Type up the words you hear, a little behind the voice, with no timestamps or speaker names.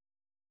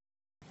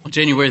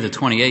January the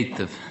 28th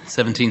of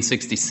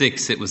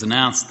 1766, it was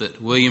announced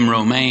that William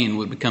Romaine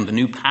would become the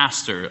new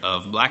pastor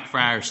of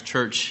Blackfriars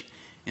Church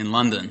in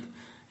London.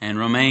 And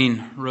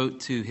Romaine wrote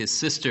to his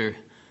sister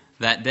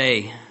that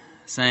day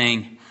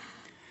saying,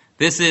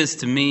 "This is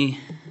to me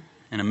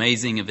an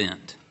amazing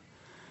event,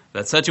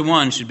 that such a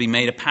one should be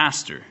made a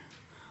pastor,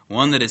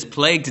 one that is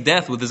plagued to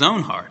death with his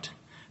own heart,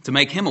 to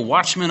make him a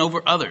watchman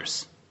over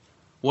others.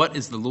 What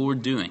is the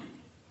Lord doing?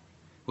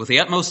 With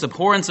the utmost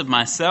abhorrence of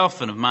myself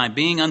and of my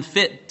being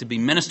unfit to be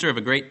minister of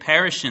a great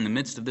parish in the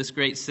midst of this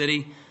great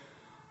city,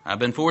 I have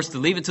been forced to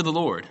leave it to the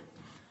Lord.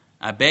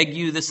 I beg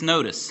you this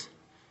notice,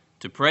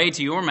 to pray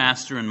to your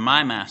master and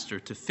my master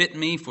to fit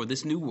me for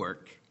this new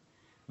work.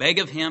 Beg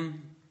of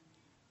him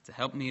to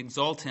help me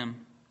exalt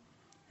him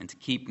and to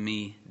keep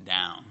me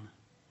down."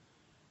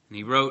 And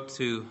he wrote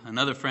to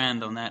another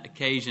friend on that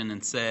occasion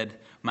and said,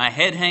 "My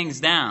head hangs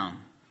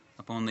down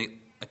upon the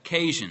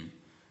occasion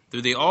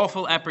through the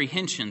awful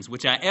apprehensions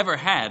which I ever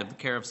had of the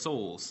care of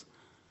souls.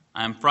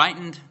 I am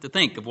frightened to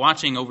think of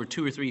watching over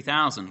 2,000 or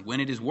 3,000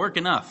 when it is work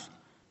enough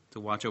to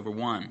watch over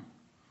one.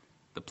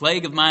 The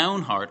plague of my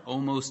own heart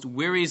almost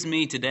wearies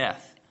me to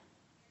death.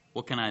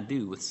 What can I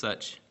do with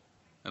such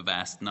a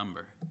vast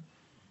number?"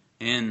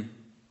 In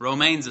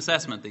Romaine's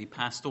assessment, the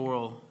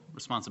pastoral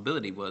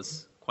responsibility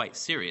was quite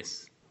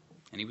serious,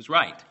 and he was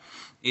right.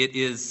 It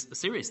is a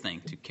serious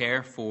thing to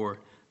care for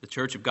the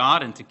church of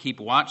God and to keep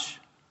watch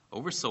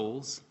over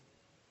souls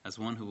as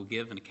one who will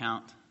give an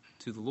account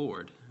to the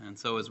Lord. And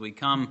so as we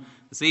come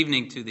this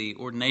evening to the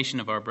ordination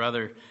of our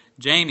brother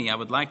Jamie, I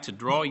would like to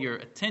draw your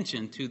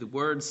attention to the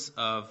words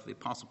of the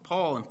Apostle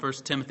Paul in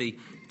 1 Timothy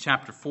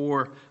chapter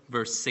 4,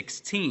 verse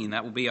 16.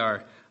 That will be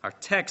our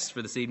text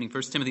for this evening,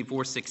 1 Timothy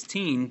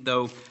 4:16,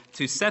 though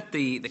to set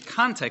the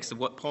context of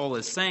what Paul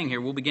is saying here,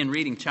 we'll begin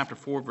reading chapter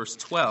 4, verse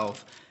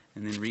 12,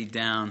 and then read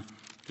down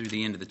through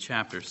the end of the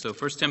chapter. So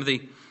 1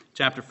 Timothy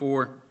chapter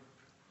 4,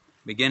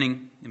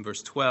 beginning in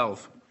verse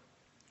 12.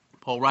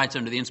 Paul writes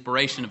under the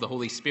inspiration of the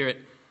Holy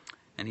Spirit,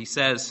 and he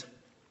says,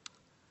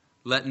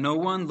 "Let no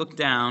one look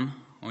down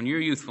on your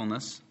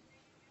youthfulness,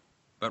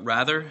 but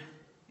rather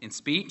in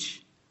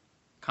speech,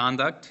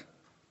 conduct,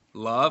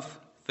 love,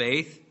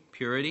 faith,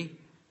 purity,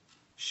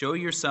 show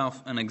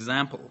yourself an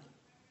example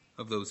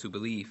of those who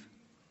believe.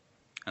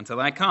 Until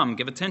I come,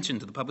 give attention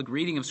to the public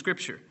reading of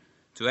Scripture,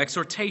 to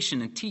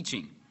exhortation and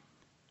teaching.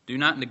 Do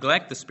not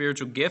neglect the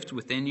spiritual gift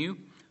within you,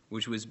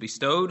 which was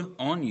bestowed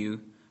on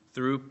you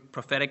through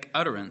prophetic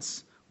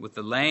utterance, with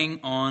the laying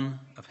on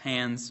of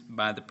hands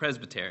by the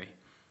presbytery.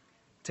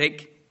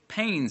 Take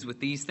pains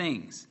with these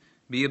things.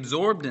 Be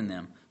absorbed in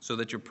them, so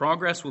that your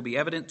progress will be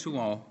evident to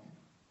all.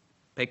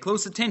 Pay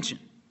close attention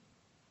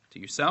to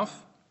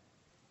yourself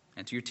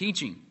and to your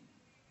teaching.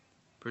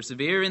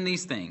 Persevere in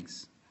these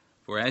things,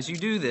 for as you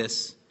do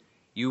this,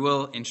 you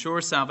will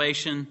ensure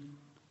salvation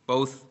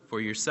both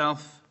for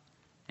yourself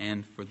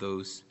and for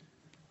those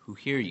who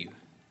hear you."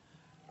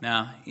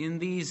 Now, in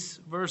these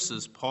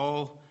verses,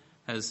 Paul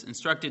has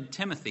instructed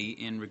Timothy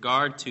in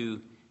regard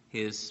to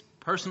his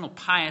personal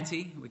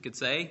piety, we could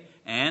say,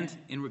 and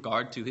in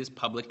regard to his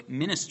public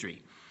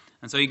ministry.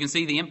 And so you can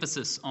see the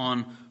emphasis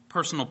on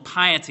personal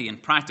piety and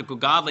practical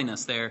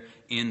godliness there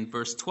in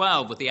verse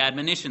 12, with the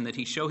admonition that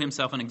he show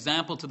himself an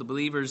example to the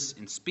believers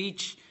in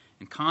speech,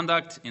 in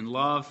conduct, in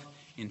love,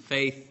 in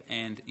faith,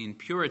 and in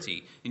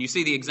purity. And you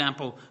see the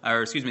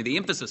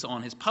emphasis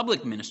on his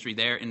public ministry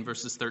there in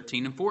verses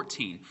 13 and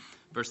 14.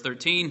 Verse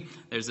 13,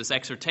 there's this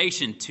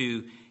exhortation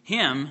to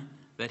him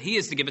that he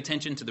is to give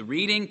attention to the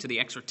reading, to the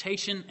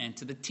exhortation, and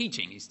to the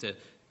teaching. He's to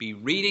be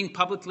reading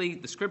publicly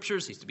the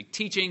Scriptures. He's to be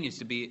teaching. He's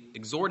to be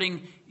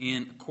exhorting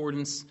in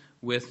accordance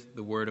with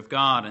the Word of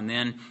God. And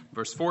then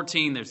verse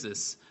 14, there's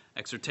this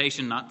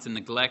exhortation not to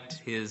neglect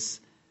his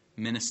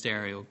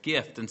ministerial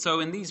gift. And so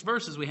in these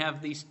verses, we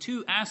have these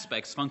two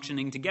aspects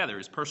functioning together,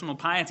 his personal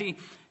piety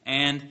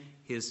and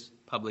his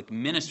public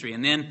ministry.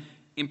 And then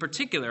in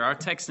particular, our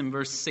text in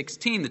verse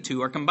 16, the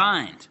two are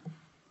combined.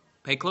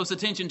 Pay close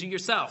attention to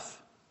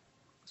yourself,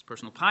 his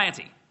personal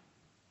piety,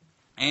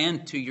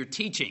 and to your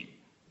teaching,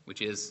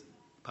 which is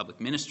public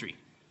ministry.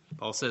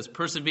 Paul says,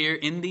 persevere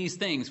in these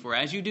things, for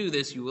as you do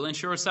this, you will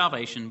ensure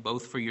salvation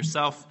both for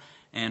yourself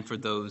and for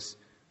those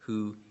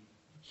who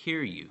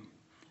hear you.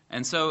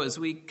 And so as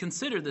we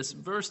consider this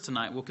verse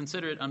tonight, we'll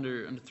consider it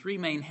under three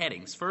main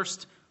headings.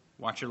 First,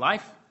 watch your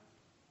life.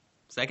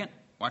 Second,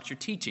 watch your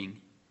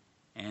teaching.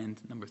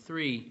 And number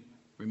 3,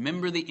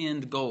 remember the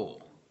end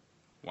goal.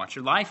 Watch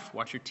your life,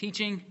 watch your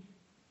teaching,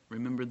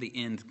 remember the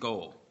end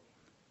goal.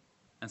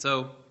 And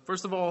so,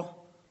 first of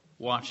all,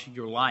 watch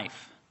your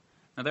life.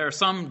 Now, there are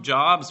some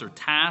jobs or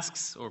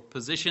tasks or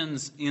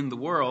positions in the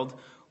world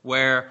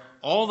where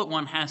all that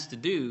one has to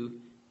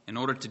do in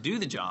order to do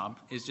the job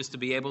is just to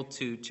be able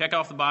to check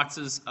off the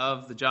boxes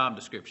of the job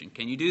description.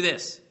 Can you do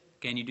this?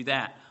 Can you do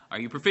that? Are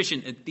you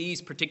proficient at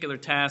these particular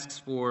tasks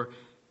for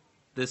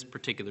this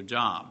particular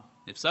job?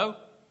 If so,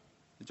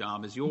 the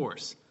job is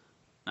yours.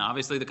 Now,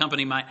 obviously, the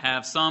company might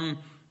have some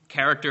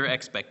character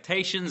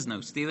expectations, no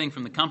stealing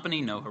from the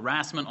company, no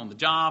harassment on the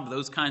job,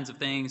 those kinds of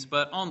things.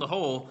 But on the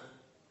whole,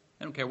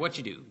 They don't care what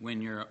you do when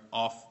you're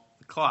off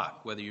the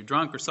clock, whether you're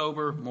drunk or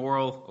sober,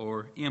 moral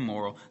or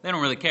immoral. They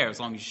don't really care as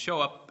long as you show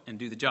up and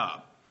do the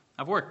job.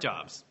 I've worked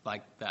jobs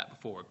like that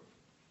before.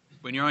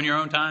 When you're on your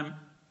own time,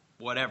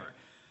 whatever.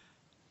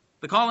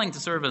 The calling to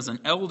serve as an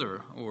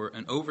elder or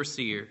an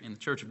overseer in the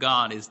Church of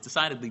God is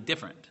decidedly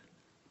different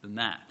than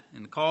that.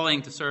 In the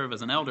calling to serve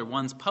as an elder,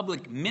 one's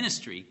public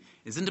ministry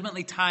is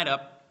intimately tied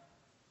up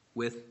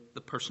with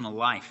the personal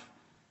life.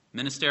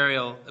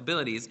 Ministerial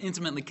ability is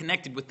intimately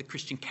connected with the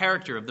Christian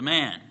character of the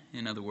man.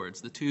 In other words,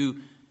 the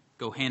two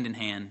go hand in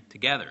hand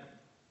together.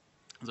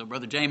 So,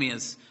 Brother Jamie,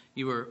 as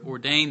you were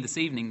ordained this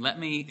evening, let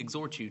me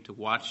exhort you to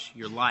watch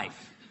your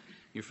life.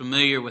 You're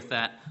familiar with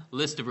that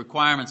list of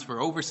requirements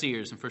for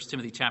overseers in 1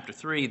 Timothy chapter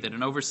 3, that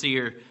an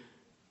overseer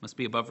must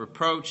be above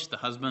reproach, the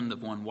husband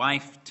of one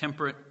wife,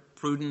 temperate,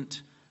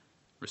 prudent,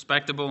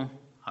 respectable,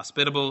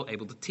 hospitable,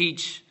 able to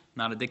teach,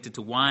 not addicted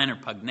to wine or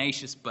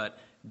pugnacious, but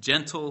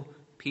gentle,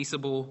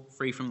 peaceable,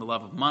 free from the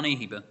love of money.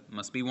 He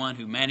must be one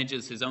who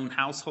manages his own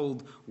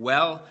household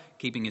well,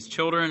 keeping his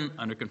children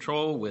under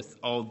control with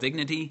all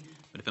dignity.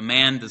 But if a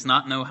man does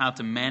not know how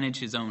to manage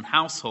his own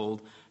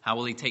household, how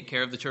will he take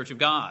care of the church of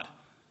God?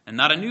 And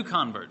not a new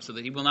convert, so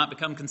that he will not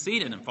become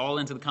conceited and fall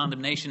into the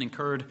condemnation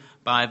incurred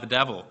by the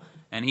devil.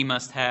 And he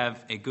must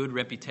have a good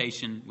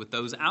reputation with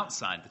those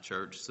outside the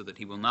church, so that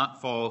he will not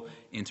fall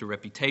into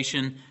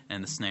reputation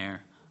and the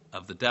snare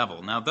of the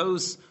devil. Now,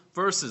 those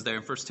verses there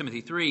in 1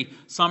 Timothy 3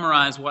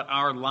 summarize what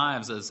our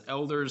lives as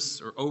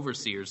elders or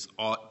overseers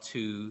ought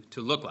to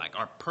look like,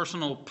 our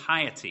personal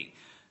piety.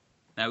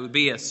 That would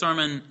be a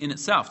sermon in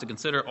itself to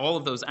consider all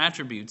of those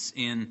attributes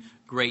in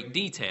great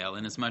detail,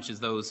 inasmuch as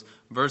those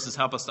verses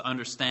help us to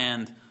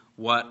understand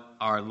what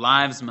our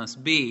lives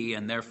must be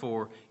and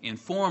therefore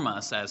inform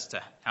us as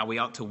to how we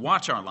ought to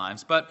watch our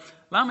lives. But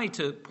allow me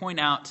to point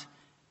out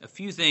a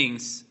few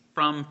things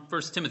from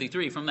 1 Timothy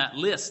 3, from that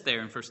list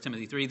there in 1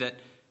 Timothy 3, that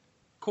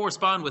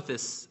correspond with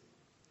this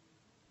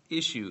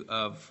issue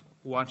of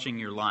watching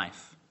your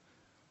life.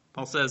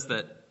 Paul says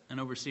that an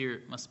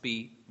overseer must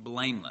be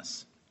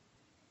blameless.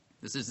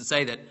 This is to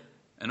say that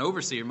an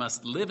overseer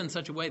must live in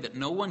such a way that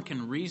no one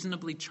can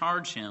reasonably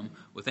charge him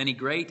with any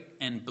great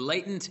and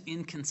blatant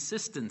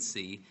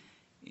inconsistency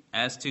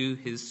as to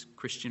his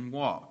Christian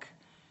walk.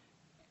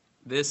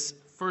 This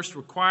first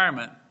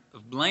requirement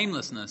of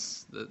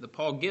blamelessness that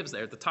Paul gives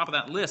there at the top of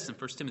that list in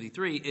 1 Timothy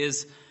 3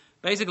 is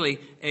basically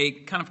a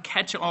kind of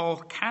catch-all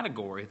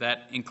category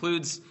that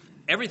includes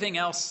everything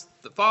else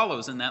that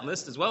follows in that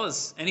list, as well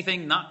as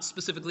anything not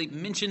specifically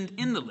mentioned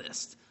in the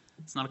list.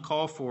 It's not a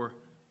call for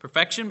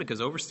perfection,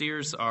 because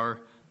overseers are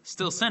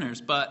still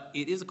sinners, but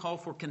it is a call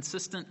for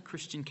consistent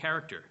Christian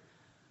character.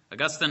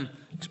 Augustine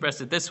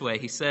expressed it this way.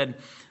 He said,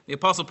 "The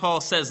Apostle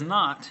Paul says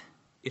not,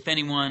 if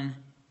anyone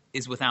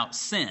is without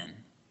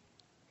sin,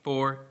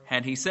 for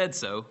had he said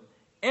so,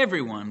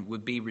 everyone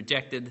would be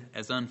rejected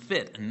as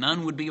unfit, and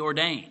none would be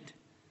ordained."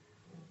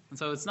 And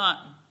so it's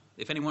not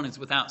if anyone is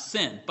without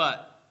sin,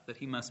 but that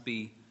he must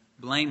be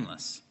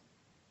blameless.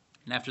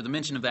 And after the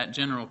mention of that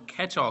general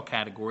catch-all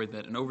category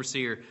that an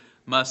overseer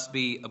must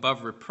be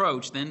above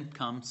reproach, then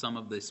come some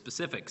of the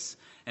specifics.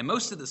 And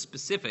most of the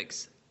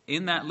specifics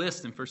in that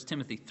list in 1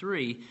 Timothy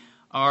 3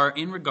 are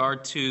in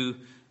regard to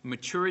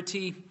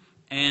maturity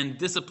and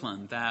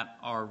discipline that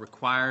are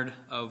required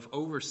of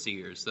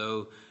overseers.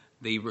 So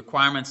the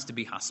requirements to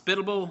be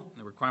hospitable,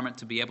 the requirement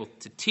to be able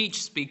to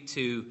teach, speak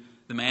to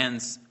the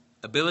man's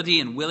ability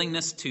and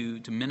willingness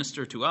to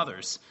minister to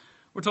others.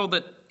 We're told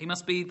that he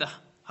must be the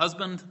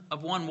husband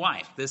of one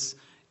wife. This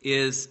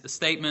is a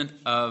statement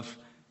of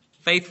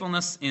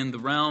faithfulness in the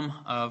realm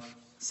of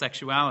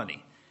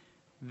sexuality.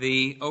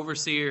 The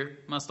overseer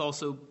must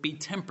also be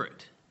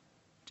temperate,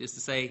 which is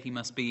to say he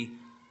must be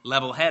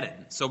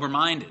level-headed,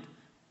 sober-minded,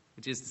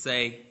 which is to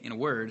say, in a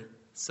word,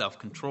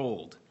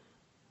 self-controlled.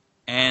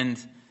 And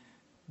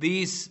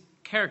these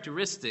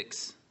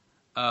characteristics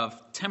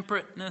of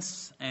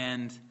temperateness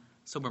and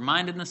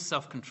sober-mindedness,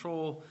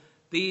 self-control,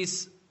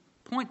 these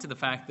point to the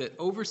fact that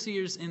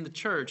overseers in the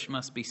church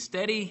must be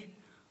steady,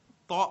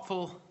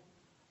 thoughtful,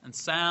 and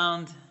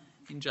sound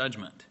in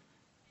judgment.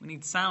 We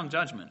need sound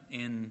judgment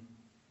in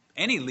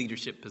any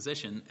leadership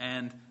position,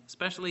 and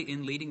especially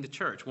in leading the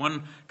church.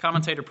 One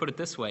commentator put it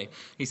this way.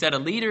 He said, "A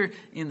leader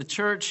in the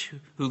church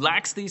who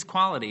lacks these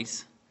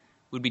qualities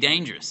would be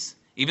dangerous.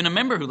 Even a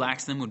member who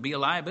lacks them would be a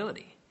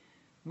liability."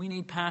 We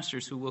need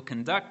pastors who will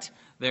conduct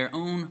their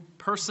own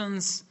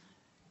persons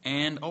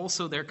and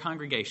also their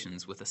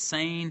congregations with a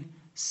sane,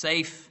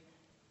 safe,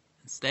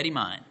 and steady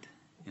mind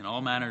in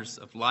all matters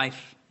of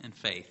life and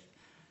faith.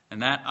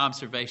 And that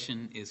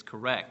observation is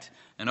correct.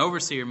 An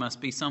overseer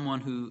must be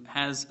someone who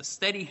has a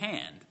steady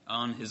hand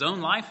on his own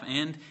life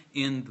and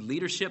in the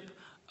leadership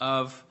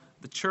of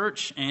the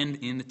church and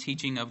in the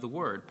teaching of the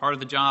word. Part of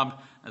the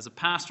job as a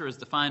pastor, as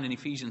defined in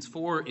Ephesians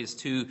 4, is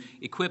to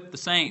equip the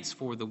saints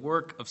for the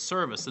work of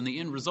service. And the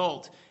end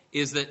result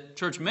is that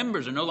church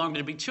members are no longer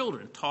to be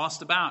children,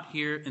 tossed about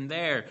here and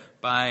there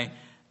by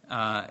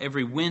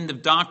every wind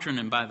of doctrine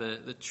and by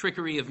the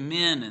trickery of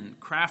men and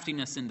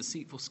craftiness and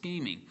deceitful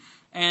scheming.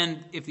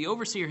 And if the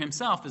overseer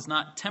himself is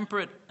not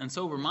temperate and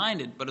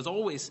sober-minded, but is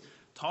always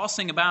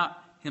tossing about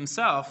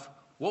himself,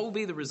 what will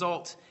be the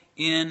result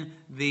in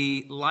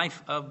the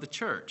life of the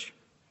church?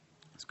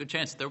 There's a good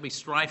chance there will be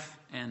strife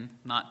and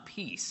not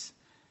peace.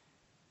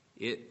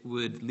 It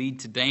would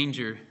lead to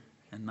danger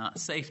and not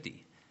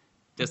safety.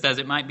 Just as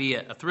it might be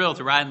a thrill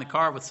to ride in the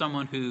car with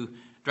someone who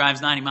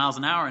drives 90 miles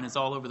an hour and is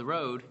all over the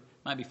road,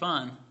 it might be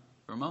fun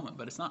for a moment,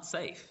 but it's not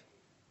safe.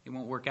 It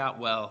won't work out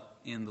well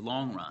in the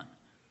long run.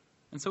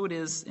 And so it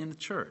is in the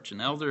church.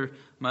 An elder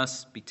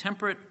must be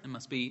temperate and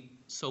must be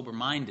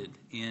sober-minded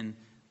in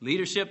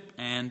leadership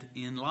and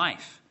in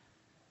life.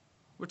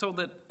 We're told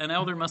that an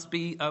elder must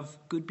be of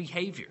good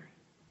behavior,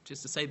 which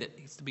is to say that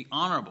he's to be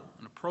honorable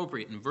and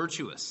appropriate and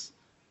virtuous.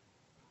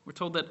 We're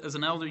told that as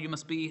an elder you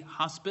must be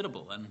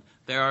hospitable, and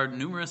there are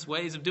numerous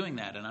ways of doing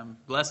that, and I'm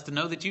blessed to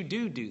know that you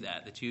do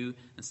that you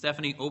and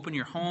Stephanie open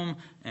your home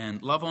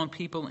and love on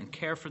people and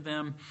care for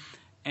them.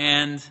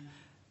 And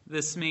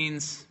this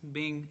means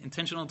being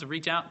intentional to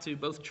reach out to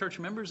both church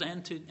members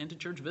and to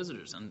church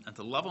visitors, and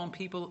to love on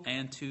people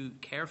and to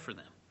care for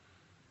them.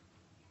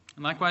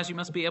 And likewise, you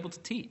must be able to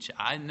teach.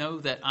 I know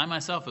that I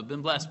myself have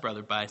been blessed,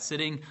 brother, by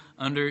sitting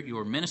under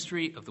your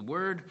ministry of the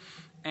Word.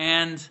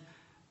 And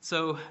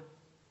so,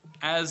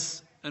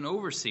 as an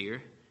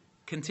overseer,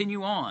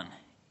 continue on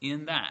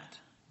in that.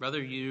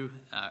 Brother, you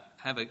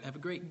have a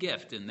great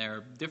gift, and there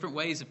are different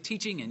ways of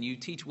teaching, and you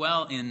teach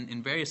well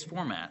in various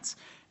formats.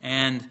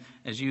 And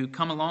as you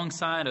come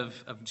alongside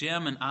of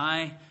Jim and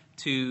I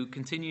to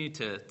continue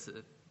to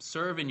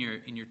serve in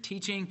your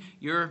teaching,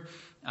 you're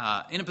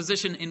in a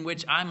position in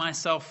which I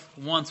myself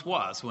once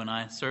was when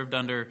I served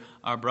under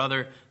our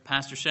brother,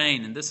 Pastor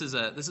Shane. And this is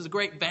a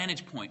great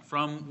vantage point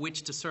from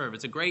which to serve.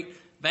 It's a great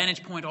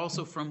vantage point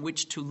also from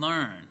which to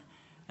learn.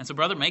 And so,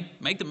 brother,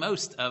 make the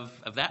most of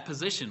that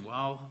position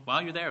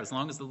while you're there, as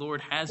long as the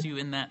Lord has you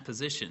in that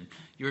position.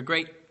 You're a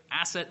great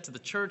asset to the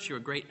church. You're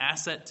a great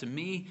asset to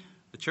me.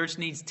 The church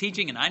needs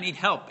teaching, and I need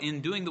help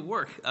in doing the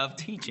work of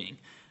teaching.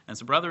 And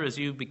so, brother, as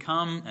you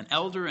become an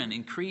elder and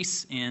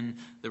increase in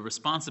the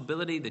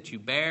responsibility that you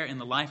bear in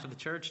the life of the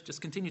church,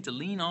 just continue to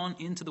lean on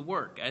into the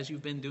work as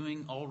you've been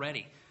doing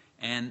already.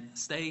 And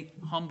stay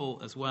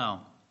humble as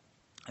well.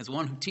 As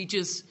one who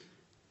teaches,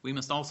 we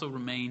must also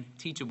remain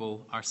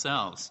teachable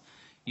ourselves.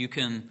 You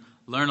can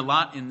learn a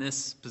lot in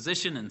this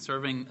position in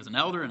serving as an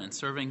elder and in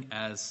serving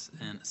as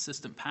an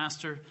assistant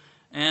pastor.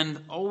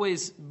 And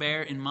always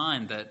bear in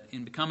mind that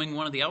in becoming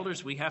one of the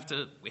elders, we have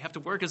to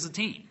work as a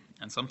team.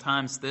 And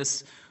sometimes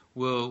this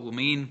will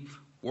mean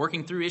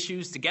working through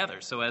issues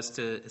together so as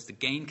to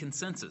gain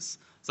consensus.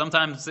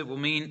 Sometimes it will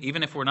mean,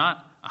 even if we're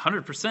not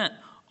 100%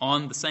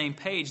 on the same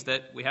page,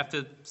 that we have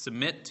to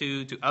submit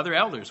to other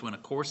elders when a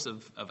course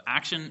of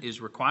action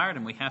is required,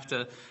 and we have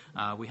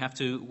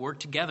to work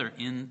together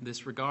in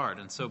this regard.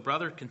 And so,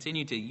 brother,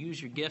 continue to use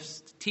your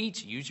gifts to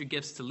teach, use your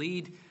gifts to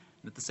lead,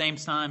 and at the same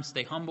time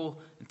stay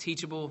humble and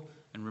teachable,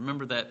 and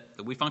remember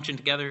that we function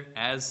together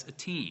as a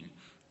team.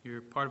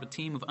 You're part of a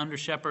team of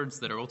under-shepherds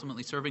that are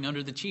ultimately serving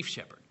under the chief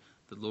shepherd,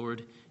 the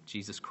Lord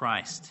Jesus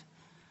Christ.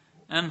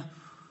 And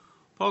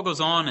Paul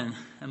goes on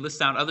and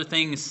lists out other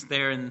things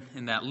there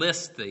in that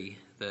list.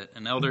 That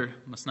an elder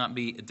must not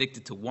be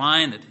addicted to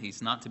wine, that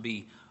he's not to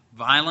be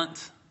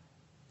violent.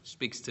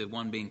 Speaks to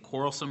one being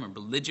quarrelsome or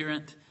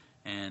belligerent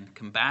and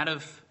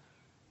combative.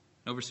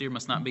 An overseer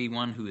must not be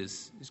one who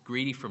is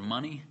greedy for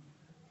money.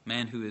 A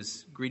man who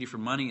is greedy for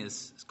money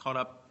is caught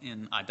up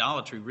in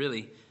idolatry,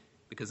 really,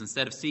 because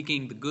instead of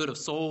seeking the good of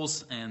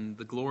souls and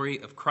the glory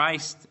of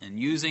Christ and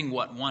using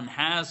what one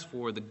has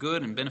for the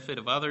good and benefit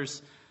of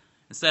others,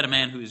 instead a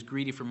man who is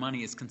greedy for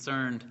money is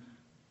concerned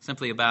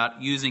simply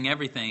about using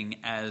everything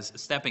as a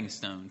stepping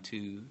stone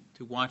to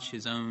watch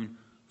his own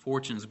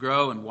fortunes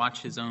grow and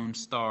watch his own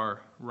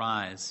star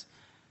rise.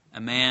 A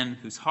man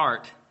whose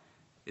heart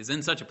is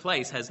in such a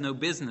place has no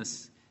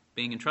business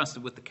being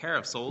entrusted with the care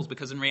of souls,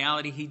 because in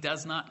reality he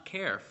does not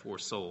care for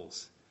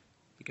souls.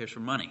 He cares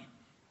for money.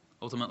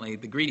 Ultimately,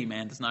 the greedy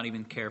man does not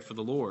even care for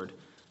the Lord.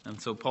 And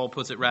so Paul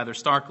puts it rather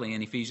starkly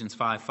in Ephesians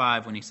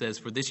 5:5 when he says,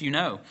 "For this you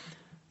know,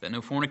 that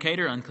no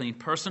fornicator, unclean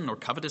person, or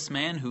covetous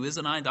man who is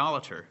an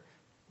idolater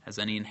has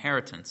any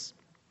inheritance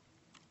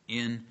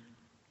in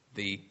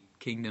the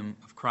kingdom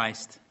of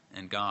Christ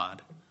and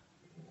God."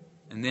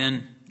 And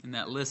then in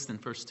that list in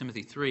 1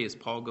 Timothy 3, as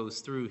Paul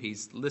goes through,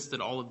 he's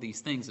listed all of these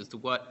things as to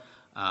what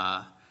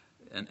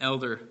an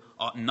elder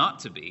ought not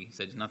to be. He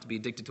said he's not to be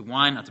addicted to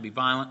wine, not to be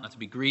violent, not to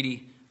be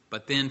greedy.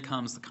 But then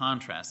comes the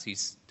contrast.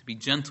 He's to be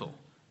gentle.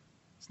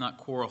 He's not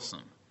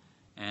quarrelsome.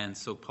 And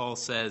so Paul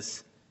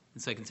says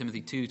in 2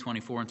 Timothy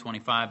 2:24 and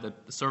 25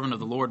 that the servant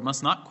of the Lord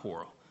must not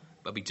quarrel,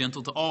 but be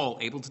gentle to all,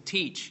 able to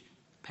teach,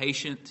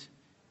 patient,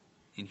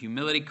 in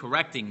humility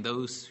correcting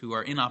those who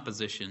are in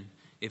opposition,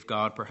 if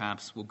God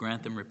perhaps will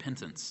grant them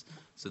repentance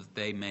so that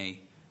they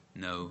may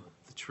know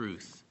the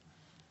truth.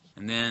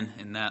 And then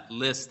in that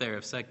list there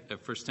of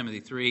 1 Timothy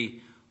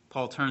 3,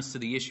 Paul turns to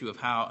the issue of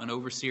how an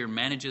overseer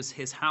manages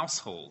his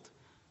household.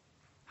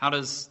 How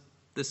does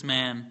this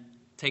man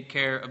take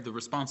care of the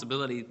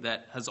responsibility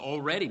that has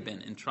already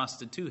been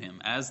entrusted to him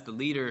as the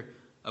leader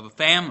of a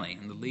family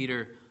and the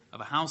leader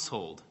of a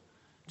household.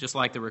 Just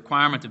like the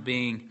requirement of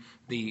being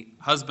the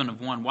husband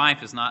of one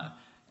wife is not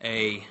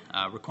a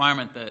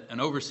requirement that an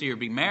overseer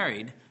be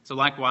married, so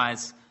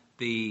likewise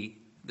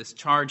this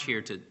charge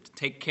here to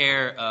take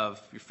care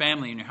of your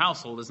family and your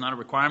household is not a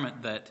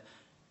requirement that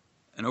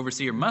an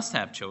overseer must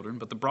have children,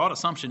 but the broad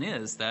assumption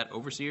is that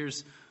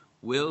overseers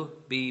will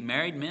be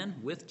married men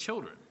with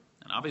children.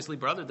 And obviously,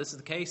 brother, this is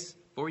the case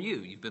for you.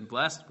 You've been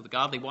blessed with a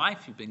godly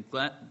wife. You've been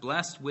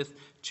blessed with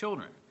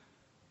children.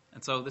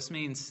 And so this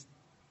means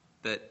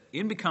that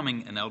in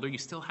becoming an elder, you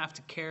still have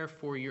to care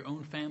for your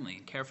own family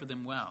and care for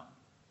them well.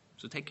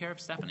 So take care of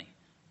Stephanie.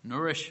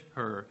 Nourish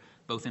her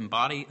both in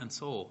body and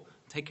soul.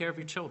 Take care of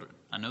your children.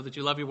 I know that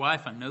you love your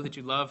wife. I know that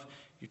you love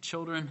your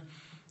children.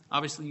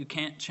 Obviously, you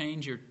can't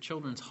change your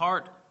children's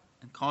heart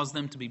and cause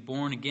them to be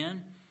born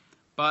again,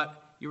 but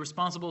you're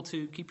responsible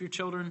to keep your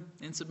children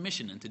in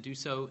submission and to do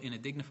so in a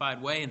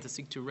dignified way and to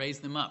seek to raise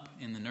them up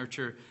in the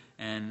nurture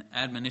and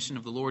admonition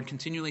of the Lord,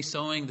 continually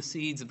sowing the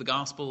seeds of the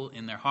gospel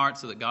in their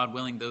hearts so that, God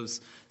willing, those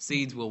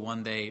seeds will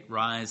one day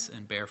rise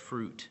and bear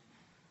fruit.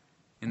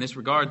 In this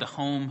regard, the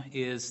home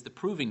is the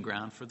proving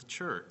ground for the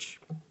church.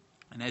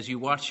 And as you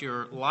watch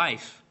your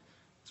life,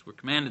 as we're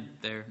commanded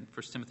there in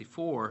 1 Timothy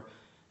 4,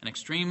 an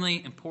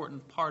extremely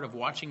important part of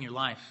watching your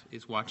life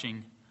is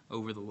watching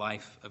over the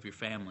life of your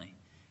family.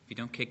 If you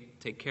don't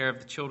take care of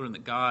the children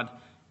that God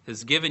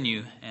has given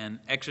you and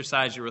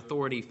exercise your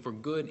authority for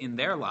good in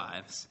their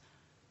lives,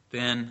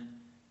 then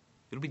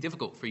it'll be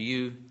difficult for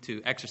you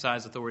to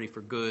exercise authority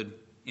for good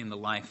in the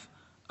life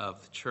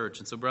of the church.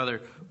 And so,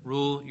 brother,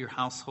 rule your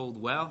household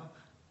well.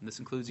 And this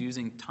includes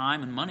using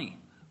time and money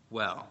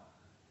well.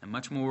 And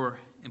much more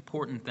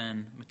important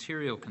than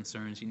material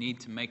concerns, you need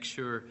to make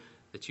sure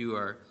that you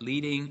are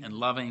leading and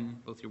loving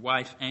both your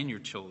wife and your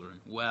children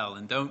well.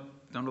 And don't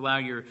allow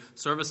your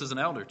service as an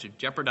elder to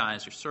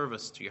jeopardize your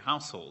service to your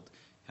household.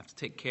 You have to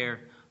take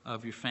care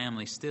of your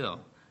family still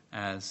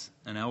as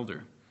an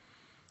elder.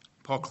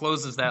 Paul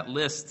closes that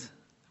list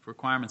of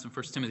requirements in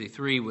 1 Timothy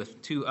 3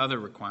 with two other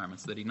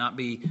requirements: that he not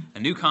be a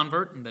new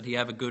convert and that he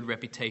have a good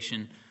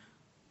reputation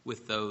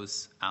with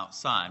those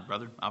outside.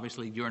 Brother,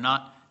 obviously you're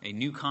not a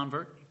new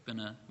convert. You've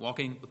been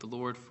walking with the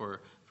Lord for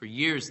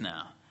years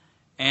now.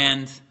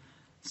 And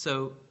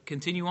so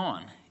continue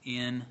on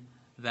in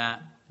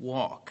that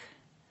walk.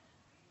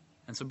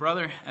 And so,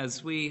 brother,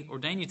 as we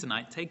ordain you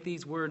tonight, take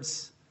these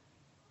words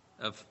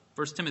of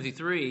 1 Timothy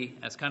 3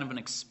 as kind of an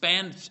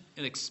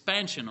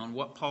expansion on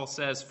what Paul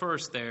says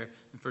first there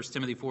in 1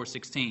 Timothy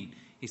 4:16.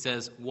 He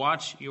says,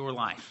 watch your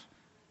life.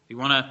 If you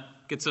want to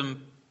get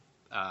some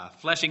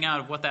fleshing out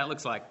of what that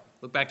looks like,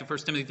 look back to 1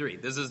 Timothy 3.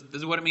 This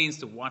is what it means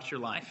to watch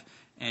your life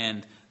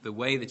and the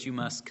way that you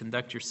must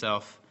conduct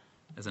yourself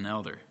as an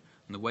elder.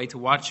 And the way to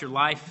watch your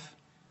life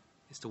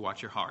is to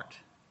watch your heart.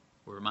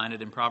 We're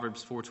reminded in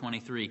Proverbs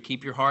 4:23,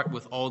 keep your heart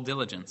with all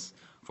diligence,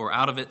 for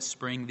out of it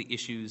spring the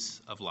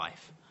issues of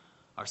life.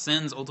 Our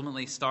sins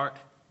ultimately start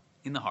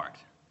in the heart.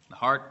 The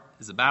heart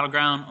is a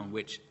battleground on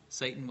which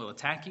Satan will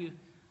attack you.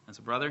 And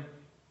so, brother,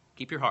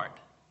 keep your heart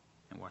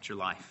and watch your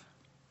life.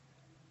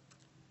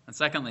 And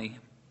secondly,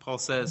 Paul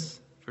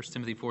says, 1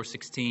 Timothy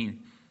 4:16,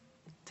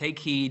 take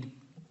heed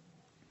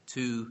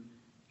to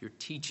your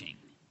teaching.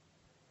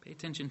 Pay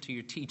attention to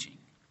your teaching.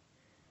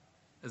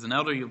 As an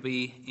elder, you'll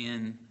be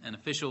in an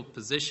official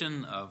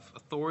position of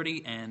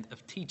authority and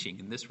of teaching,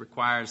 and this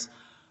requires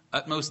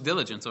utmost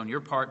diligence on your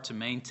part to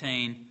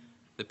maintain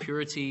the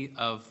purity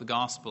of the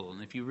gospel.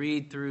 And if you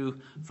read through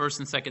 1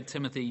 and 2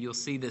 Timothy, you'll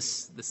see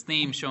this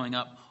theme showing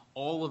up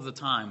all of the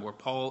time, where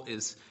Paul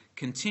is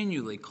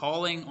continually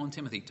calling on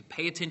Timothy to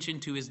pay attention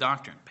to his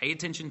doctrine, pay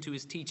attention to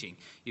his teaching.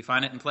 You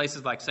find it in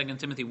places like 2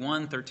 Timothy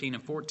 1:13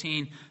 and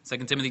 14,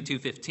 2 Timothy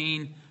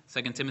 2:15,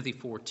 2 Timothy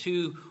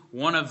 4:2.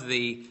 One of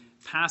the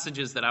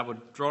passages that I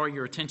would draw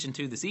your attention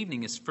to this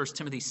evening is 1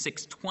 Timothy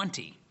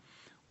 6:20,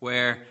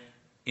 where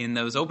in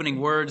those opening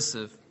words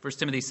of 1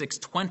 Timothy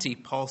 6:20,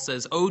 Paul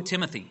says, O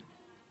Timothy,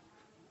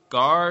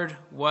 guard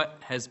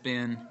what has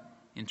been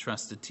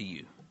entrusted to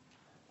you.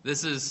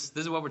 This is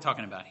what we're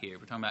talking about here.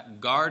 We're talking about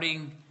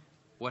guarding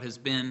what has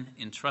been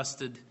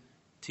entrusted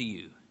to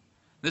you.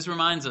 This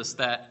reminds us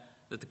that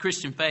the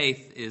Christian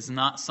faith is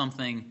not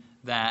something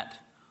that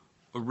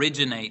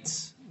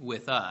originates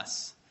with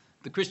us.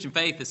 The Christian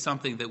faith is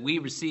something that we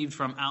received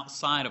from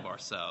outside of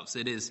ourselves.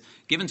 It is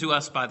given to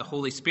us by the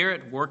Holy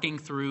Spirit working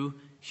through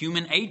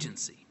human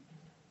agency.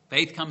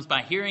 Faith comes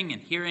by hearing,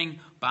 and hearing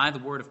by the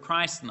word of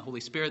Christ, and the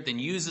Holy Spirit then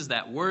uses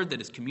that word that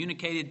is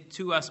communicated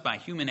to us by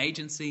human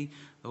agency.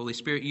 The Holy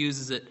Spirit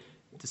uses it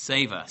to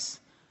save us.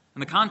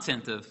 And the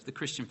content of the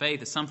Christian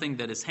faith is something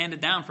that is handed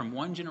down from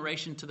one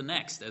generation to the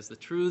next as the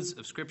truths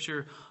of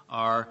Scripture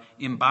are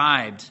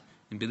imbibed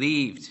and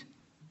believed,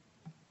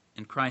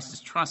 and Christ is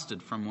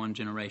trusted from one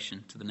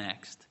generation to the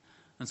next.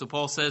 And so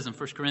Paul says in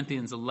 1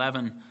 Corinthians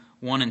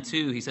 11:1 and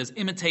 2, he says,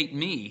 imitate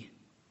me,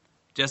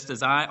 just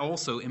as I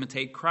also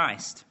imitate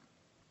Christ.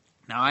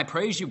 Now I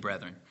praise you,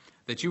 brethren,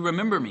 that you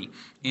remember me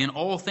in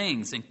all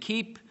things and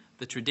keep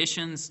the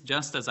traditions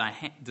just as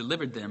I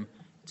delivered them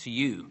to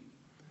you.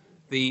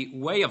 The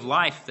way of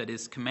life that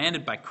is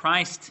commanded by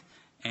Christ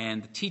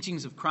and the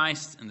teachings of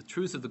Christ and the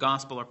truth of the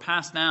gospel are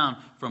passed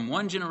down from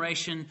one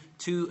generation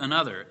to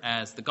another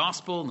as the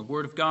gospel and the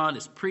word of God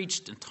is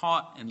preached and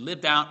taught and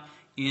lived out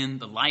in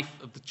the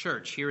life of the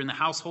church, here in the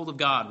household of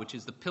God, which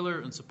is the pillar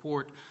and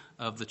support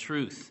of the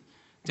truth.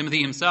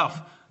 Timothy himself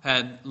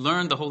had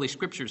learned the Holy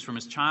Scriptures from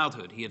his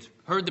childhood. He had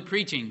heard the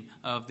preaching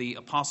of the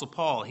Apostle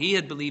Paul. He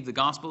had believed the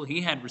gospel.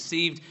 He had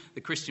received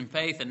the Christian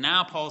faith. And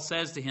now Paul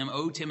says to him,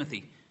 "O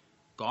Timothy,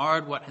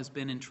 guard what has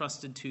been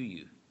entrusted to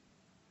you."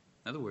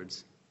 In other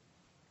words,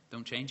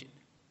 don't change it.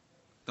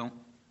 Don't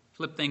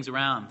flip things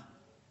around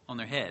on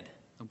their head.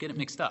 Don't get it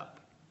mixed up.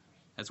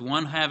 As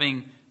one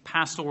having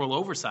pastoral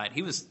oversight,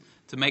 he was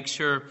to make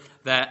sure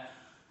that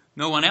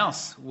no one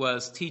else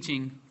was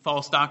teaching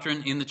false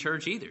doctrine in the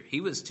church either.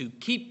 He was to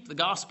keep the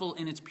gospel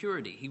in its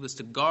purity. He was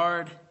to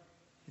guard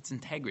its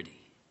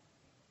integrity.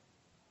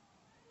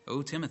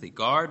 O Timothy,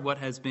 guard what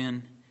has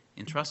been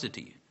entrusted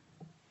to you.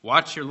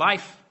 Watch your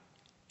life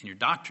and your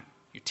doctrine,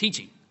 your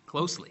teaching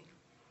closely.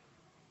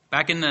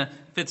 Back in the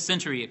 5th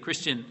century, a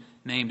Christian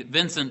named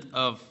Vincent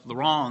of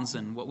Lérins,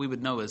 and what we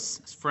would know as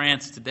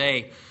France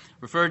today,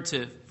 referred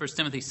to 1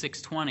 Timothy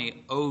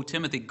 6:20, "O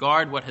Timothy,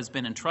 guard what has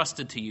been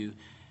entrusted to you."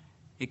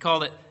 He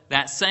called it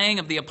that saying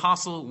of the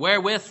apostle,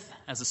 "Wherewith,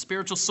 as a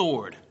spiritual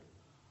sword,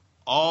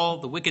 all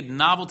the wicked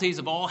novelties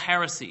of all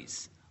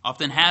heresies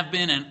often have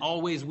been and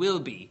always will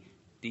be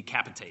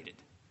decapitated."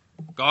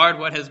 Guard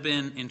what has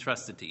been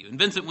entrusted to you. And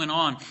Vincent went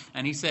on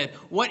and he said,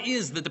 "What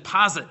is the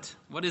deposit?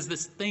 What is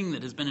this thing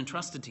that has been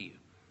entrusted to you?"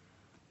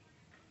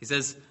 He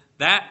says,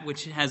 "That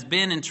which has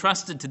been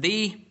entrusted to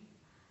thee,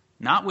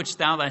 not which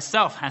thou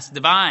thyself hast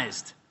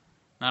devised,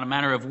 not a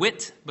matter of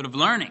wit, but of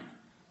learning,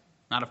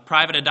 not of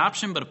private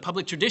adoption, but of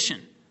public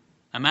tradition,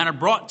 a matter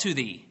brought to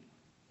thee,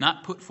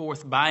 not put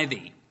forth by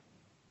thee,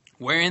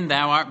 wherein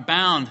thou art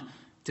bound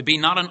to be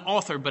not an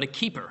author, but a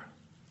keeper,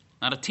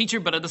 not a teacher,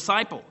 but a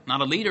disciple,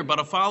 not a leader, but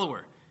a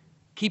follower.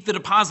 Keep the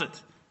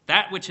deposit.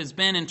 That which has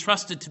been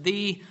entrusted to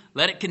thee,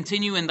 let it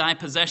continue in thy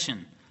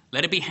possession.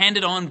 Let it be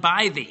handed on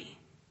by thee.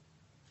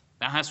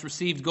 Thou hast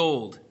received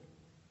gold.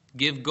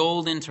 Give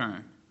gold in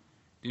turn.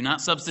 Do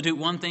not substitute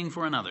one thing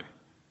for another.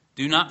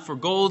 Do not for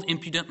gold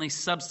impudently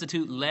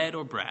substitute lead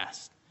or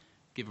brass.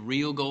 Give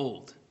real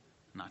gold,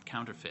 not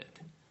counterfeit."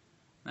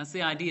 That's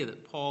the idea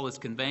that Paul is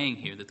conveying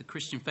here, that the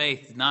Christian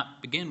faith did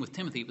not begin with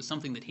Timothy. It was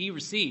something that he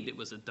received. It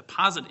was a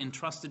deposit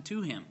entrusted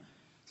to him.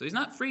 So he's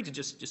not free to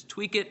just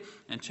tweak it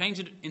and change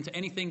it into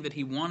anything that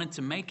he wanted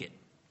to make it.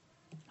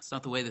 That's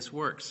not the way this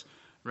works.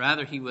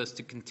 Rather, he was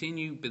to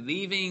continue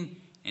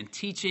believing and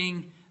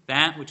teaching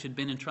that which had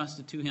been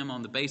entrusted to him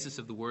on the basis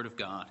of the Word of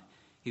God.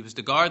 He was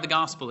to guard the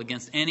gospel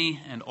against any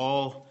and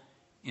all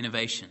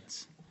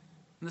innovations.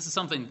 And this is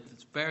something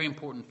that's very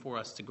important for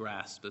us to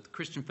grasp, that the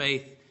Christian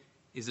faith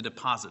is a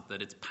deposit,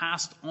 that it's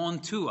passed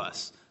on to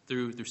us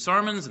through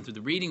sermons and through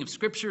the reading of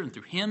Scripture and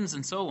through hymns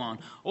and so on.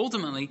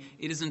 Ultimately,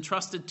 it is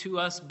entrusted to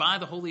us by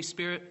the Holy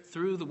Spirit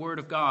through the Word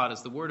of God,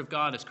 as the Word of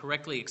God is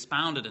correctly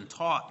expounded and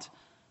taught.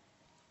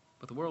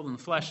 But the world and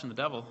the flesh and the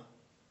devil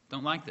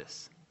don't like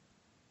this.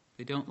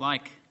 They don't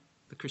like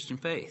the Christian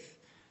faith.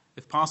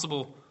 If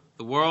possible,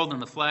 the world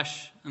and the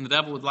flesh and the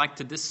devil would like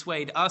to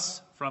dissuade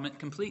us from it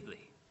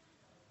completely.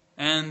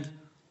 And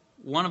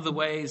one of the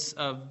ways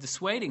of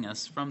dissuading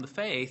us from the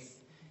faith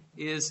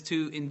is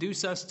to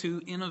induce us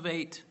to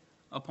innovate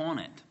upon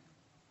it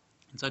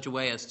in such a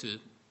way as to,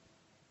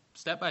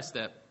 step by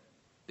step,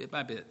 bit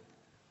by bit,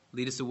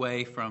 lead us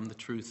away from the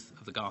truth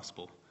of the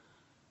gospel.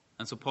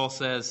 And so Paul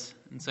says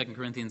in 2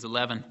 Corinthians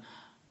 11,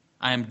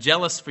 "I am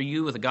jealous for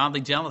you with a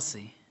godly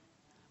jealousy,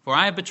 for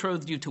I have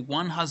betrothed you to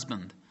one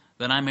husband,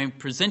 that I may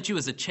present you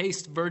as a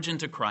chaste virgin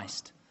to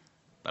Christ.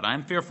 But I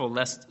am fearful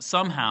lest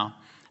somehow,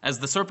 as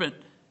the serpent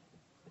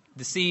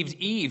deceived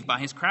Eve by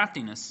his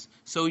craftiness,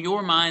 so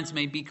your minds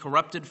may be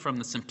corrupted from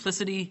the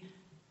simplicity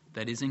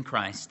that is in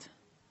Christ.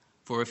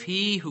 For if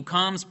he who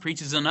comes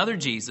preaches another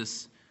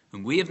Jesus,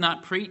 whom we have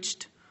not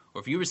preached,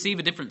 or if you receive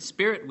a different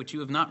spirit which you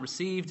have not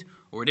received,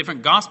 or a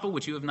different gospel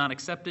which you have not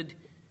accepted,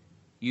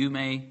 you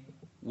may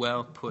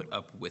well put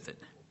up with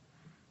it."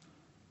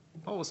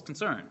 Paul was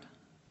concerned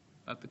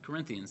about the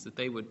Corinthians, that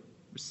they would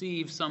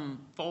receive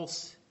some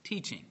false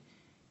teaching.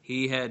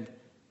 He had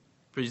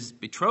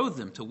betrothed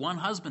them to one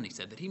husband, he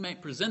said, that he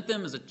might present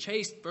them as a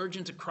chaste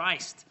virgin to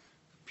Christ,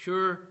 a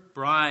pure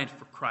bride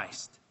for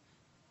Christ.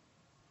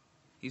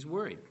 He's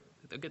worried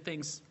that they'll get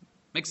things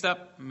mixed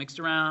up, mixed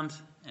around,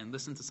 and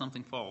listen to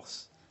something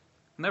false.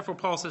 And therefore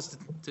Paul says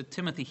to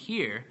Timothy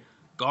here,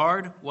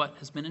 guard what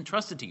has been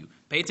entrusted to you.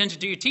 Pay attention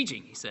to your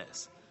teaching, he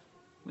says.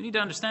 We need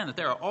to understand that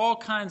there are all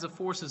kinds of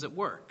forces at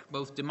work,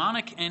 both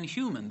demonic and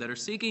human, that are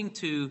seeking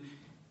to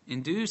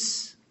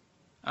induce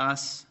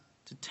us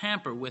to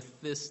tamper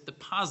with this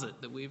deposit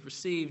that we've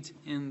received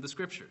in the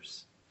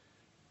Scriptures.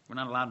 We're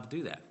not allowed to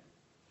do that.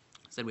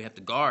 Instead, we have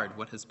to guard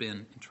what has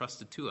been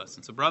entrusted to us.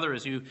 And so, brother,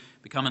 as you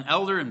become an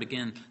elder and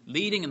begin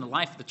leading in the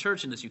life of the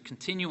church, and as you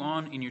continue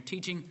on in your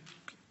teaching,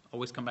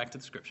 always come back to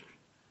the Scripture.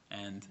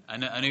 And I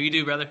know you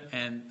do, brother.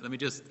 And let me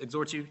just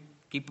exhort you,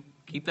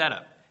 keep that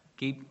up.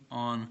 Keep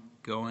on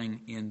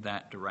going in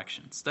that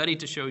direction. Study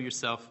to show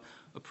yourself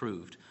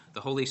approved.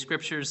 The Holy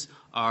Scriptures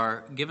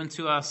are given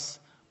to us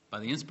by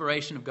the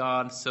inspiration of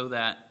God so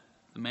that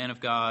the man of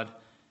God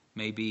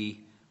may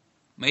be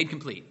made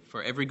complete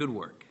for every good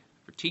work,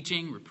 for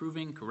teaching,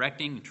 reproving,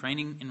 correcting, and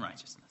training in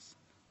righteousness.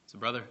 So,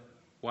 brother,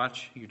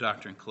 watch your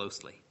doctrine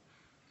closely.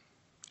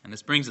 And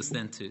this brings us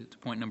then to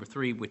point number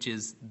 3, which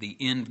is the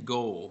end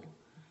goal.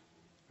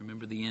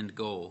 Remember the end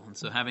goal. And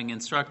so having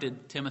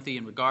instructed Timothy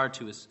in regard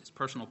to his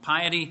personal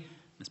piety,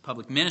 his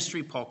public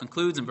ministry, Paul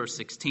concludes in verse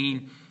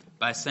 16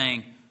 by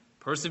saying,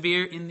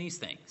 persevere in these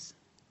things.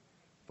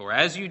 For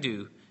as you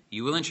do,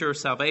 you will ensure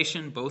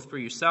salvation both for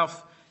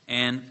yourself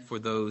and for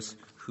those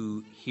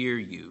who hear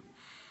you.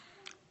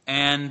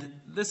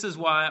 And this is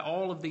why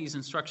all of these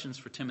instructions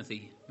for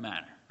Timothy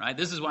matter, right?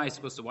 This is why he's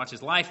supposed to watch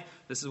his life.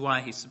 This is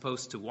why he's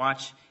supposed to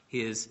watch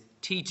his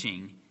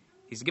teaching.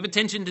 He's to give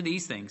attention to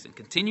these things and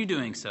continue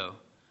doing so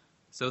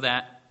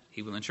that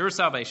he will ensure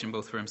salvation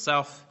both for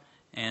himself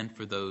and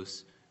for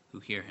those who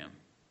hear him.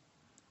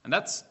 And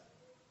that's a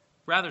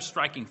rather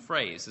striking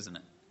phrase, isn't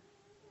it?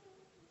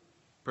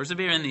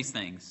 Persevere in these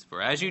things,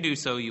 for as you do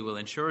so, you will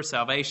ensure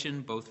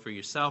salvation both for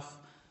yourself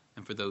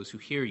and for those who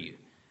hear you.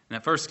 And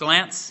at first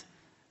glance,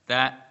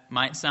 that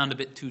might sound a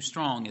bit too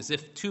strong, as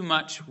if too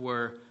much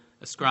were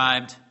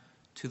ascribed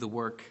to the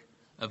work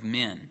of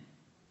men.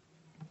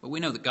 But we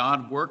know that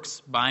God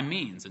works by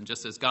means, and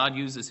just as God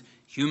uses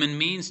human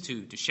means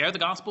to share the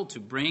gospel, to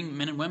bring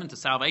men and women to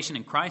salvation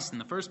in Christ in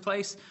the first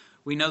place,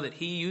 we know that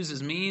he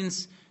uses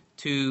means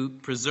to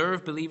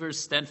preserve believers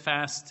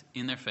steadfast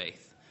in their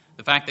faith.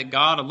 The fact that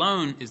God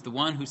alone is the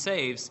one who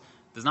saves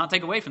does not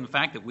take away from the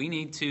fact that we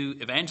need to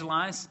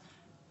evangelize.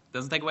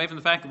 Doesn't take away from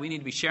the fact that we need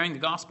to be sharing the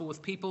gospel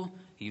with people.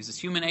 He uses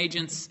human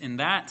agents in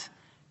that.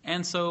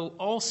 And so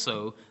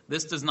also,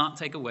 this does not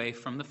take away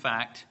from the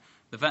fact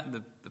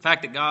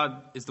that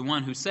God is the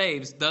one who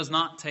saves does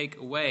not take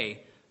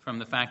away from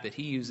the fact that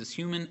he uses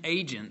human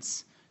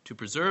agents to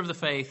preserve the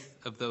faith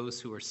of those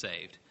who are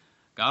saved.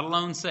 God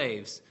alone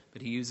saves,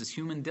 but he uses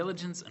human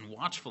diligence and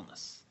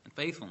watchfulness and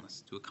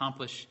faithfulness to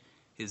accomplish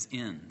his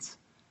ends.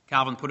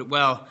 Calvin put it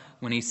well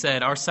when he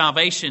said, our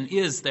salvation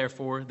is,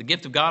 therefore, the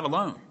gift of God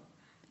alone,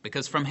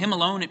 because from him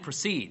alone it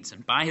proceeds,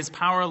 and by his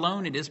power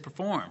alone it is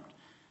performed.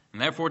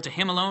 And therefore to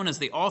him alone as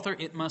the author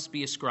it must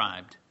be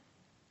ascribed.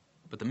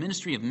 But the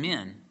ministry of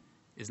men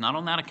is not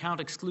on that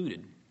account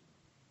excluded.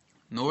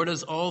 Nor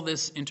does all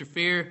this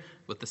interfere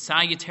with the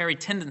salutary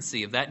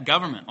tendency of that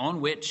government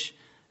on which,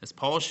 as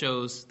Paul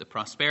shows, the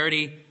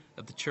prosperity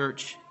of the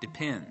church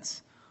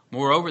depends.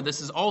 Moreover,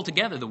 this is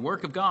altogether the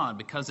work of God,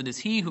 because it is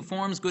he who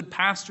forms good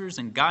pastors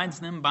and guides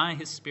them by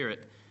his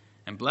Spirit,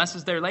 and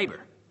blesses their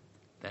labor,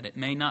 that it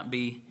may not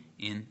be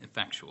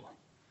ineffectual.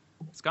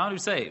 It's God who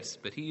saves,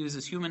 but he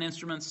uses human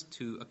instruments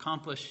to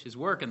accomplish his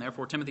work, and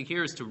therefore Timothy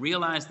here is to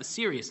realize the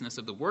seriousness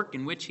of the work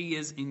in which he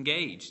is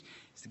engaged.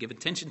 He's to give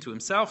attention to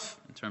himself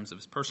in terms of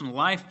his personal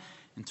life,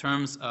 in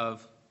terms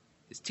of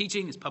his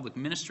teaching, his public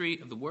ministry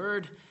of the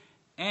word,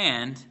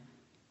 and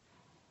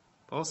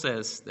Paul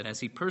says that as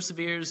he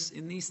perseveres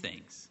in these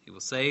things, he will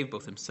save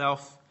both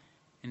himself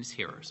and his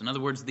hearers. In other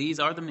words,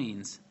 these are the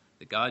means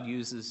that God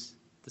uses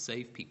to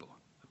save people.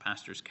 A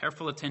pastor's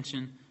careful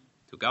attention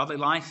to a godly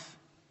life,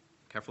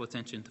 careful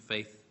attention to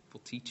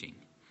faithful teaching.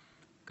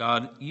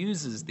 God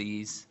uses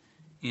these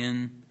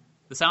in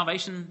the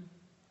salvation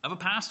of a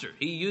pastor.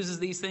 He uses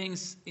these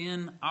things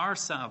in our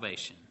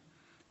salvation.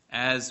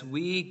 As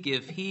we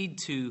give heed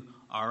to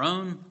our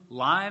own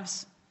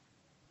lives,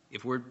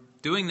 if we're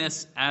doing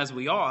this as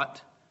we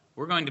ought,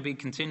 we're going to be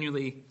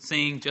continually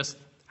seeing just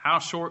how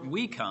short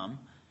we come.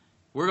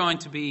 We're going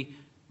to be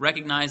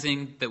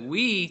recognizing that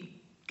we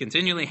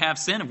continually have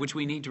sin of which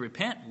we need to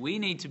repent. We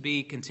need to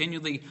be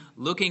continually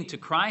looking to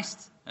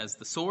Christ as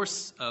the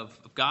source of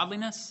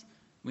godliness.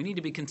 We need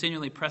to be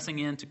continually pressing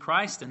into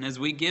Christ. And as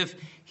we give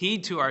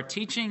heed to our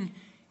teaching,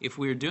 if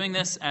we're doing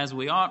this as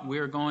we ought,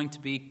 we're going to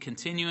be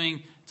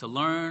continuing to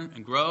learn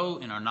and grow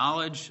in our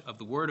knowledge of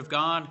the Word of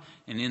God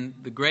and in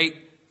the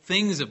great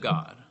things of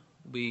God.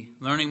 We'll be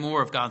learning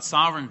more of God's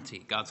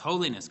sovereignty, God's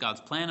holiness, God's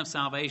plan of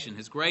salvation,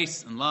 his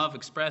grace and love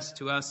expressed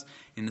to us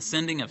in the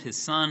sending of his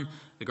Son,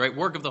 the great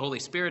work of the Holy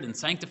Spirit in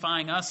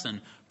sanctifying us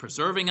and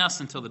preserving us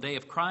until the day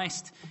of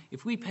Christ.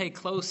 If we pay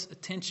close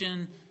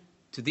attention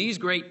to these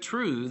great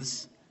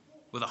truths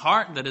with a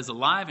heart that is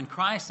alive in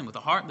Christ and with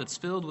a heart that's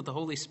filled with the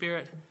Holy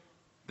Spirit,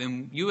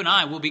 then you and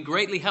I will be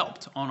greatly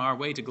helped on our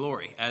way to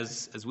glory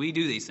as we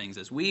do these things.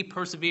 As we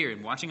persevere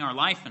in watching our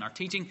life and our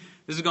teaching,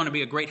 this is going to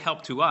be a great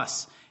help to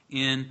us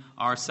in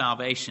our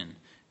salvation.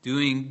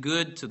 Doing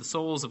good to the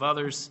souls of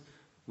others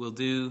will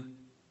do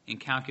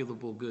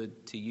incalculable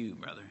good to you,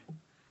 brother.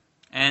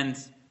 And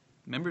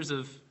members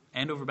of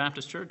Andover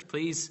Baptist Church,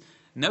 please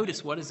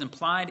notice what is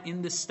implied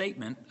in this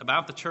statement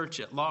about the church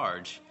at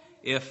large.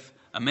 If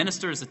a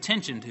minister's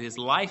attention to his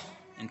life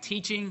and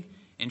teaching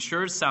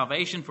ensures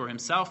salvation for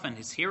himself and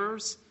his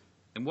hearers,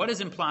 then what is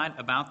implied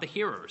about the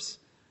hearers?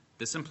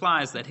 This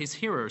implies that his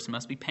hearers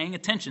must be paying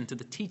attention to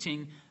the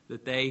teaching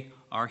that they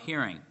are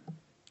hearing.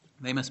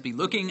 They must be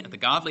looking at the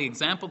godly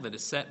example that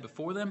is set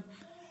before them.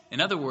 In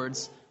other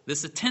words,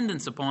 this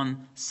attendance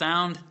upon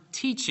sound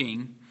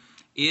teaching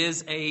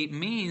is a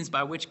means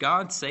by which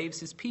God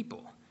saves his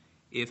people.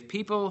 If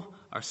people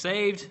are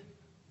saved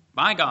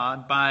by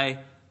God by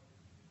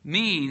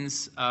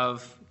means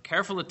of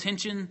careful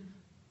attention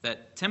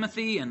that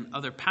Timothy and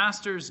other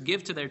pastors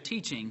give to their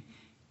teaching,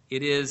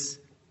 it is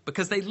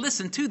because they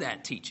listen to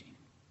that teaching.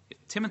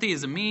 If Timothy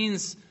is a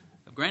means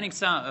of granting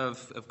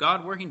of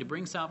God working to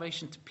bring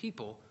salvation to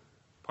people,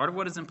 part of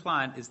what is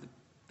implied is that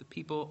the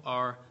people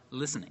are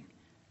listening,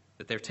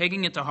 that they're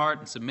taking it to heart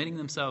and submitting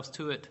themselves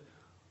to it,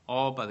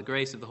 all by the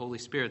grace of the Holy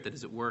Spirit that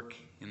is at work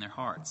in their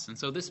hearts. And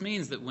so this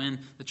means that when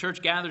the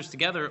church gathers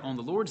together on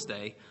the Lord's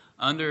Day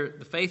under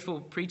the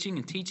faithful preaching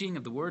and teaching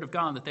of the Word of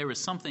God, that there is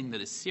something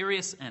that is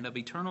serious and of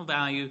eternal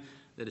value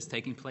that is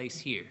taking place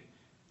here.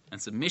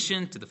 And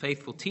submission to the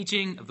faithful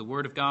teaching of the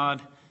Word of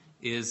God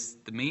is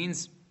the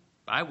means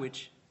by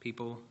which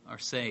people are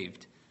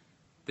saved.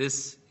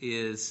 This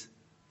is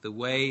the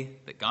way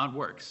that God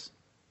works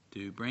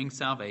to bring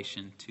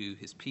salvation to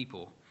his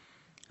people.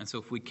 And so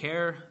if we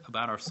care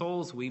about our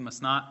souls, we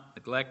must not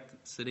neglect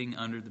sitting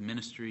under the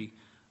ministry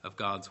of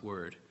God's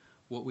Word.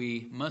 What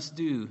we must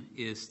do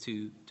is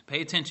to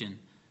pay attention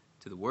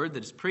to the Word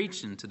that is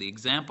preached and to the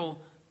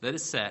example that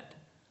is set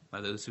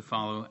by those who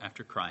follow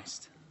after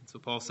Christ. And so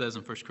Paul says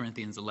in 1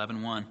 Corinthians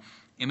 11:1,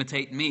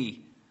 imitate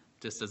me,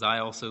 just as I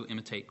also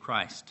imitate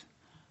Christ.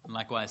 And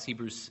likewise,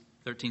 Hebrews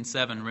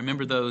 13:7,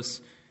 remember those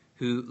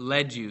who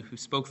led you, who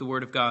spoke the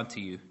Word of God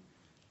to you,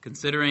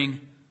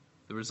 considering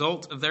the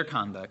result of their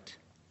conduct,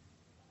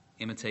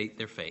 imitate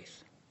their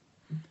faith.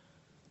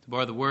 To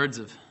borrow the words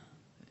of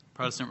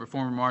Protestant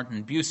reformer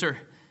Martin Bucer,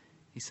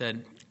 he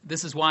said,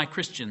 this is why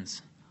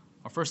Christians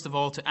are first of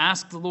all to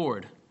ask the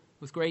Lord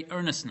with great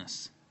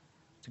earnestness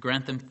to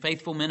grant them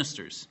faithful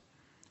ministers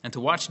and to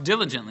watch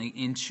diligently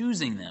in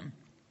choosing them,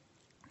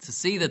 to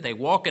see that they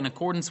walk in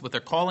accordance with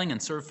their calling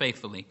and serve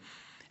faithfully.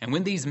 And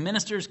when these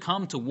ministers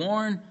come to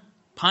warn,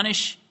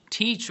 punish,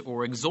 teach,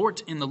 or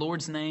exhort in the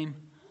Lord's name,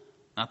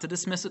 not to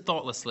dismiss it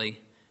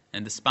thoughtlessly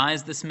and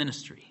despise this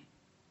ministry.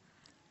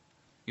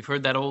 You've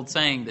heard that old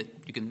saying that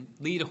you can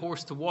lead a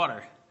horse to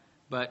water,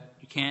 but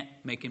you can't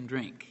make him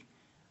drink.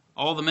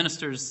 All the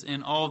ministers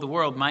in all the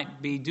world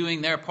might be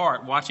doing their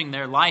part, watching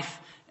their life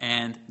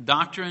and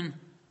doctrine,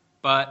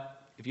 but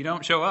if you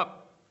don't show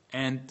up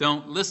and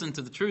don't listen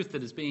to the truth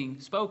that is being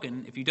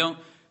spoken, if you don't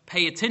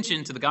pay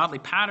attention to the godly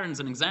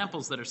patterns and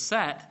examples that are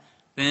set,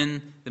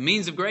 then the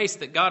means of grace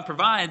that God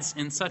provides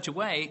in such a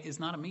way is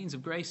not a means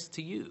of grace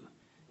to you.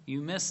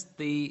 You miss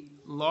the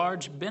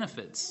large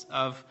benefits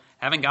of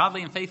having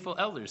godly and faithful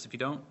elders if you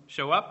don't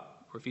show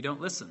up or if you don't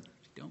listen,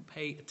 if you don't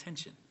pay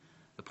attention.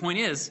 The point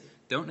is,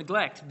 don't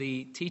neglect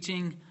the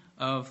teaching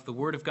of the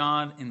Word of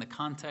God in the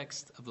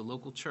context of the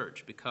local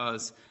church,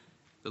 because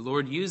the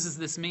Lord uses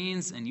this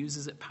means and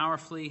uses it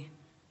powerfully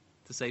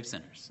to save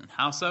sinners. And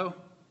how so?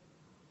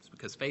 It's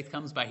because faith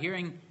comes by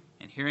hearing,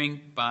 and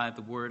hearing by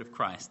the Word of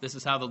Christ. This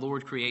is how the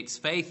Lord creates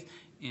faith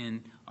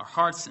in our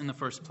hearts in the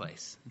first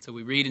place. And so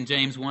we read in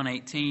James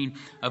 1:18,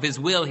 of his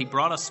will he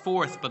brought us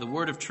forth by the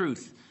word of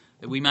truth,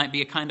 that we might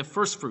be a kind of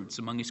firstfruits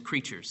among his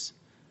creatures.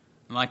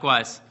 And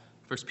likewise,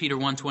 1 Peter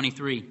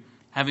 1:23,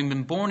 having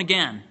been born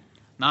again,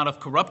 not of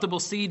corruptible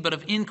seed, but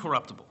of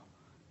incorruptible,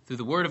 through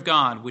the word of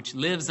God, which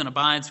lives and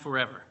abides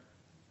forever.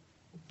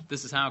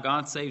 This is how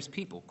God saves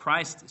people.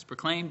 Christ is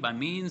proclaimed by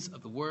means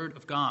of the word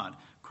of God.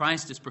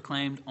 Christ is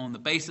proclaimed on the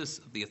basis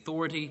of the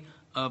authority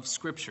of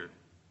Scripture.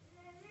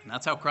 And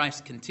that's how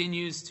Christ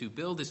continues to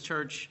build his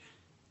church.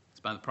 It's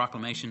by the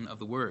proclamation of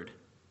the word.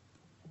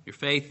 Your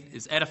faith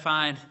is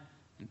edified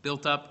and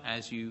built up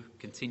as you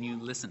continue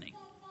listening.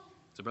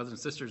 So brothers and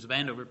sisters of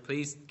Andover,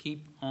 please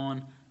keep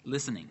on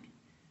listening.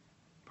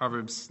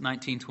 Proverbs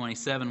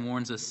 19:27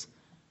 warns us,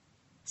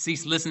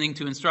 cease listening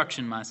to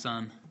instruction, my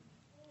son,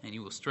 and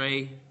you will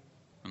stray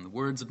from the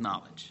words of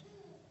knowledge.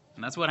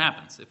 And that's what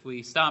happens. If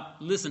we stop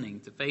listening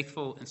to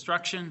faithful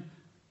instruction,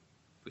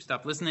 if we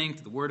stop listening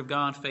to the Word of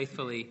God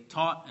faithfully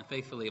taught and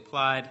faithfully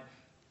applied,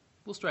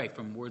 we'll stray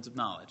from words of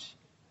knowledge.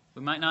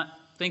 We might not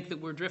think that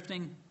we're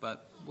drifting,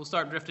 but we'll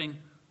start drifting.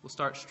 We'll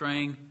start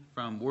straying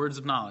from words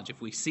of knowledge if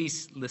we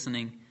cease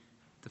listening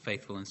to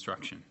faithful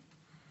instruction.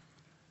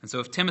 And so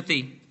if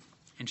Timothy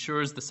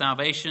ensures the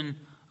salvation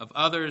of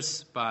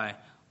others by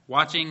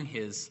watching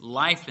his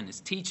life and his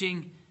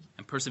teaching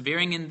and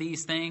persevering in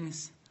these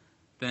things,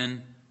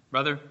 then,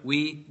 brother,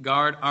 we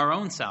guard our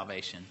own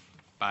salvation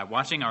by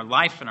watching our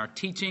life and our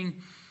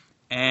teaching,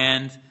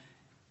 and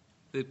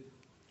the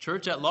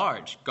church at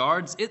large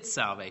guards its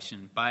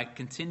salvation by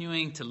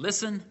continuing to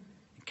listen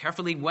and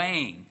carefully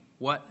weighing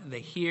what they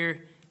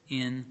hear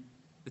in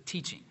the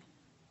teaching.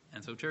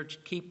 And so, church,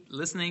 keep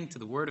listening to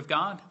the Word of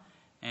God,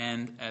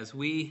 and as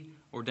we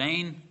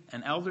ordain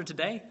an elder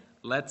today,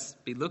 let's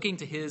be looking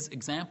to his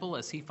example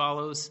as he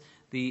follows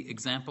the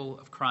example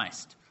of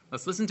Christ.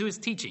 Let's listen to his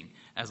teaching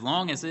as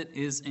long as it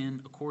is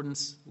in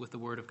accordance with the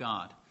Word of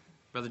God.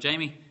 Brother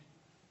Jamie,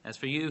 As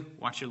for you,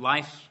 watch your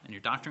life and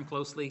your doctrine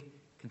closely.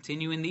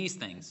 Continue in these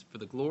things for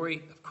the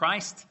glory of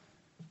Christ,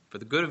 for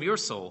the good of your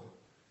soul,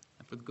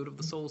 and for the good of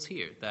the souls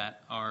here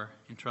that are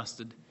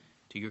entrusted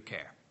to your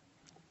care.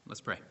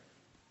 Let's pray.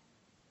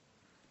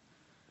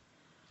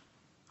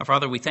 Our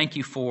Father, we thank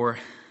you for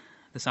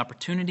this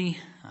opportunity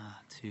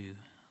to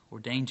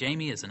ordain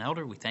Jamie as an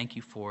elder. We thank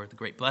you for the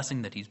great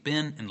blessing that he's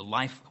been in the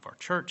life of our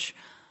church.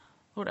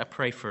 Lord, I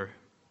pray for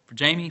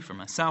Jamie, for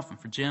myself, and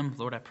for Jim.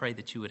 Lord, I pray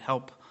that you would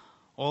help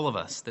all of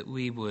us, that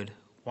we would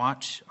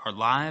watch our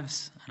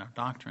lives and our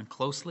doctrine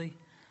closely.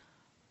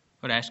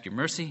 Lord, I ask your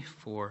mercy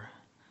for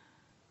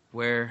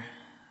where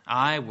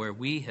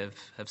we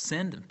have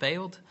sinned and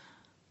failed.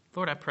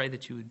 Lord, I pray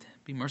that you would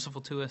be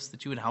merciful to us,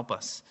 that you would help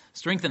us.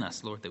 Strengthen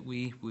us, Lord, that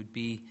we would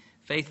be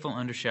faithful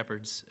under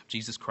shepherds of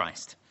Jesus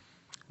Christ.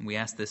 And we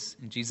ask this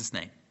in Jesus'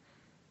 name.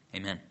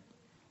 Amen.